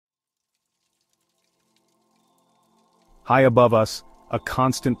High above us, a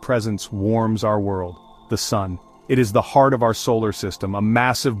constant presence warms our world, the sun. It is the heart of our solar system, a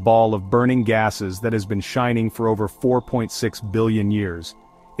massive ball of burning gases that has been shining for over 4.6 billion years.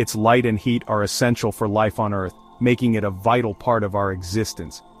 Its light and heat are essential for life on Earth, making it a vital part of our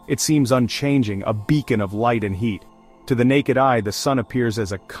existence. It seems unchanging, a beacon of light and heat. To the naked eye, the sun appears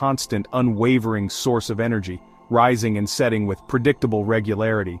as a constant, unwavering source of energy, rising and setting with predictable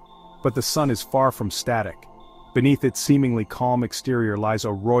regularity. But the sun is far from static. Beneath its seemingly calm exterior lies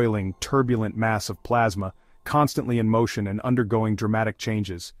a roiling, turbulent mass of plasma, constantly in motion and undergoing dramatic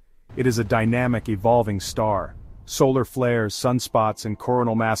changes. It is a dynamic, evolving star. Solar flares, sunspots, and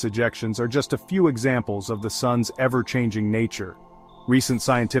coronal mass ejections are just a few examples of the sun's ever-changing nature. Recent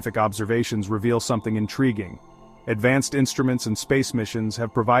scientific observations reveal something intriguing. Advanced instruments and space missions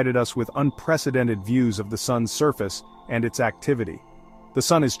have provided us with unprecedented views of the sun's surface and its activity. The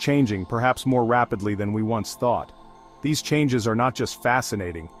sun is changing, perhaps more rapidly than we once thought. These changes are not just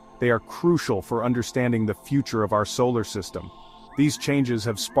fascinating, they are crucial for understanding the future of our solar system. These changes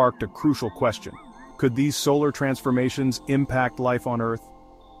have sparked a crucial question. Could these solar transformations impact life on Earth?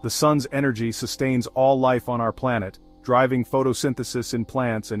 The sun's energy sustains all life on our planet, driving photosynthesis in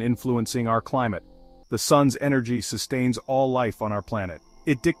plants and influencing our climate. The sun's energy sustains all life on our planet.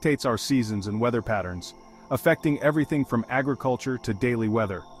 It dictates our seasons and weather patterns, affecting everything from agriculture to daily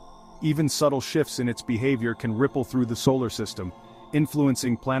weather. Even subtle shifts in its behavior can ripple through the solar system,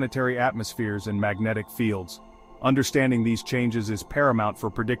 influencing planetary atmospheres and magnetic fields. Understanding these changes is paramount for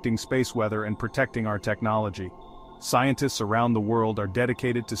predicting space weather and protecting our technology. Scientists around the world are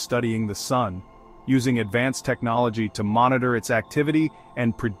dedicated to studying the sun, using advanced technology to monitor its activity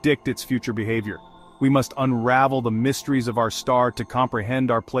and predict its future behavior. We must unravel the mysteries of our star to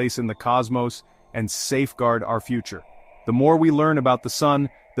comprehend our place in the cosmos and safeguard our future. The more we learn about the sun,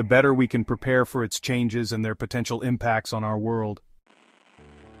 the better we can prepare for its changes and their potential impacts on our world.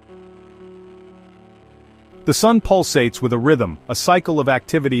 The sun pulsates with a rhythm, a cycle of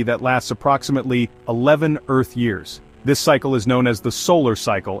activity that lasts approximately 11 Earth years. This cycle is known as the solar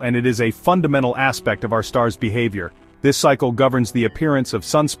cycle, and it is a fundamental aspect of our star's behavior. This cycle governs the appearance of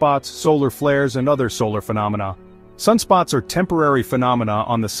sunspots, solar flares, and other solar phenomena. Sunspots are temporary phenomena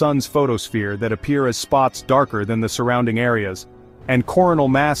on the sun's photosphere that appear as spots darker than the surrounding areas, and coronal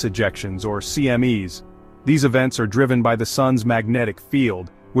mass ejections, or CMEs. These events are driven by the sun's magnetic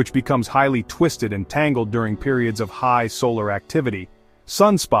field, which becomes highly twisted and tangled during periods of high solar activity.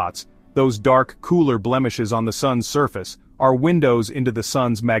 Sunspots, those dark, cooler blemishes on the sun's surface, are windows into the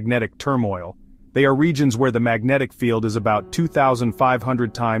sun's magnetic turmoil. They are regions where the magnetic field is about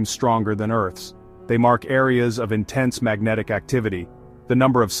 2,500 times stronger than Earth's. They mark areas of intense magnetic activity. The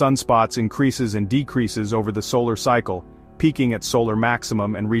number of sunspots increases and decreases over the solar cycle, peaking at solar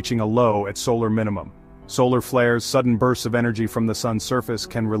maximum and reaching a low at solar minimum. Solar flares, sudden bursts of energy from the sun's surface,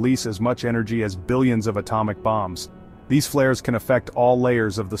 can release as much energy as billions of atomic bombs. These flares can affect all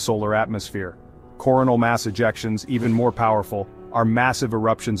layers of the solar atmosphere. Coronal mass ejections, even more powerful, are massive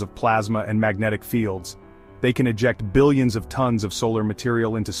eruptions of plasma and magnetic fields. They can eject billions of tons of solar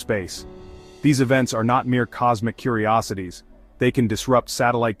material into space. These events are not mere cosmic curiosities. They can disrupt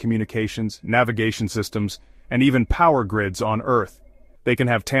satellite communications, navigation systems, and even power grids on Earth. They can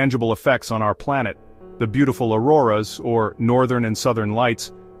have tangible effects on our planet. The beautiful auroras, or northern and southern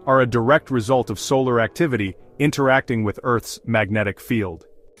lights, are a direct result of solar activity interacting with Earth's magnetic field.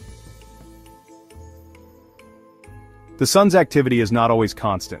 The sun's activity is not always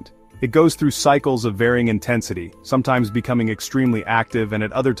constant. It goes through cycles of varying intensity, sometimes becoming extremely active and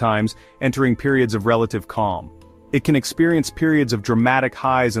at other times entering periods of relative calm. It can experience periods of dramatic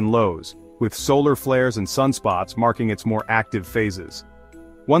highs and lows, with solar flares and sunspots marking its more active phases.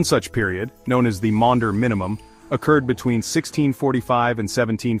 One such period, known as the Maunder Minimum, occurred between 1645 and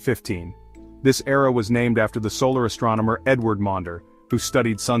 1715. This era was named after the solar astronomer Edward Maunder, who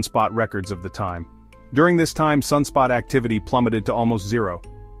studied sunspot records of the time. During this time, sunspot activity plummeted to almost zero.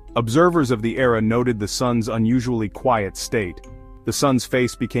 Observers of the era noted the sun's unusually quiet state. The sun's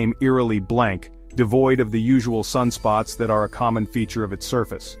face became eerily blank, devoid of the usual sunspots that are a common feature of its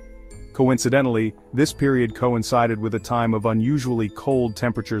surface. Coincidentally, this period coincided with a time of unusually cold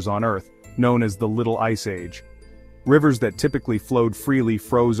temperatures on Earth, known as the Little Ice Age. Rivers that typically flowed freely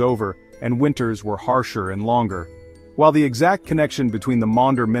froze over, and winters were harsher and longer. While the exact connection between the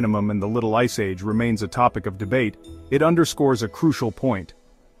Maunder Minimum and the Little Ice Age remains a topic of debate, it underscores a crucial point.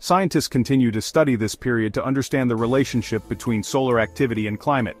 Scientists continue to study this period to understand the relationship between solar activity and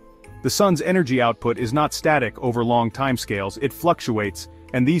climate. The sun's energy output is not static over long timescales, it fluctuates,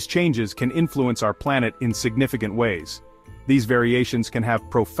 and these changes can influence our planet in significant ways. These variations can have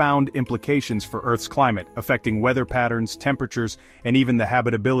profound implications for Earth's climate, affecting weather patterns, temperatures, and even the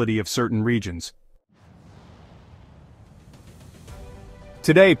habitability of certain regions.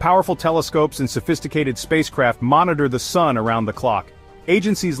 Today, powerful telescopes and sophisticated spacecraft monitor the sun around the clock.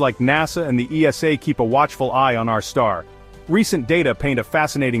 Agencies like NASA and the ESA keep a watchful eye on our star. Recent data paint a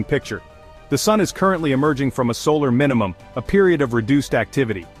fascinating picture. The sun is currently emerging from a solar minimum, a period of reduced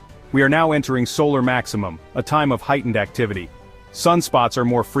activity. We are now entering solar maximum, a time of heightened activity. Sunspots are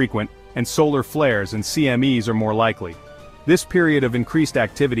more frequent, and solar flares and CMEs are more likely. This period of increased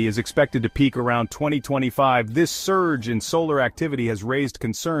activity is expected to peak around 2025. This surge in solar activity has raised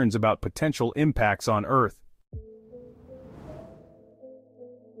concerns about potential impacts on Earth.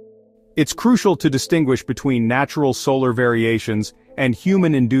 It's crucial to distinguish between natural solar variations and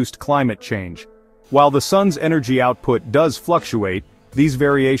human-induced climate change. While the sun's energy output does fluctuate, these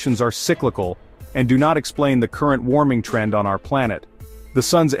variations are cyclical and do not explain the current warming trend on our planet. The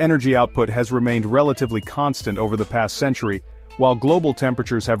sun's energy output has remained relatively constant over the past century, while global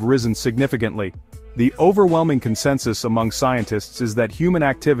temperatures have risen significantly. The overwhelming consensus among scientists is that human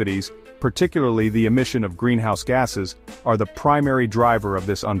activities, particularly the emission of greenhouse gases, are the primary driver of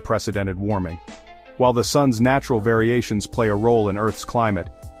this unprecedented warming. While the sun's natural variations play a role in Earth's climate,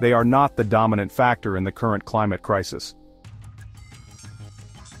 they are not the dominant factor in the current climate crisis.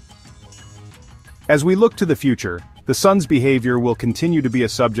 As we look to the future, the sun's behavior will continue to be a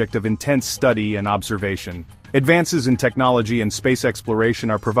subject of intense study and observation. Advances in technology and space exploration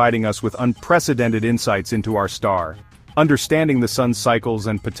are providing us with unprecedented insights into our star. Understanding the sun's cycles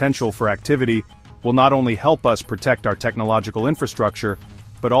and potential for activity will not only help us protect our technological infrastructure,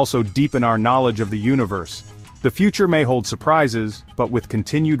 but also deepen our knowledge of the universe. The future may hold surprises, but with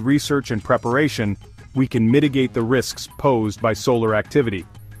continued research and preparation, we can mitigate the risks posed by solar activity.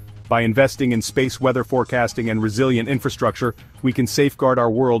 By investing in space weather forecasting and resilient infrastructure, we can safeguard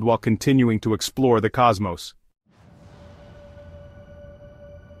our world while continuing to explore the cosmos.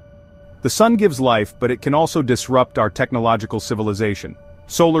 The sun gives life, but it can also disrupt our technological civilization.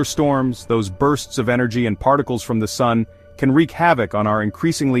 Solar storms, those bursts of energy and particles from the sun, can wreak havoc on our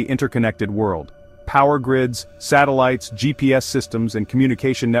increasingly interconnected world. Power grids, satellites, GPS systems, and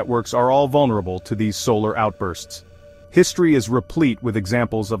communication networks are all vulnerable to these solar outbursts. History is replete with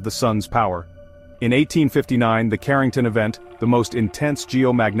examples of the sun's power. In 1859, the Carrington Event, the most intense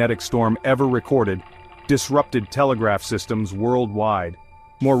geomagnetic storm ever recorded, disrupted telegraph systems worldwide.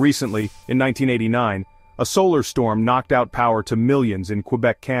 More recently, in 1989, a solar storm knocked out power to millions in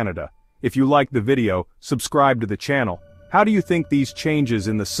Quebec, Canada. If you liked the video, subscribe to the channel. How do you think these changes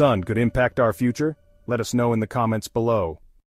in the sun could impact our future? Let us know in the comments below.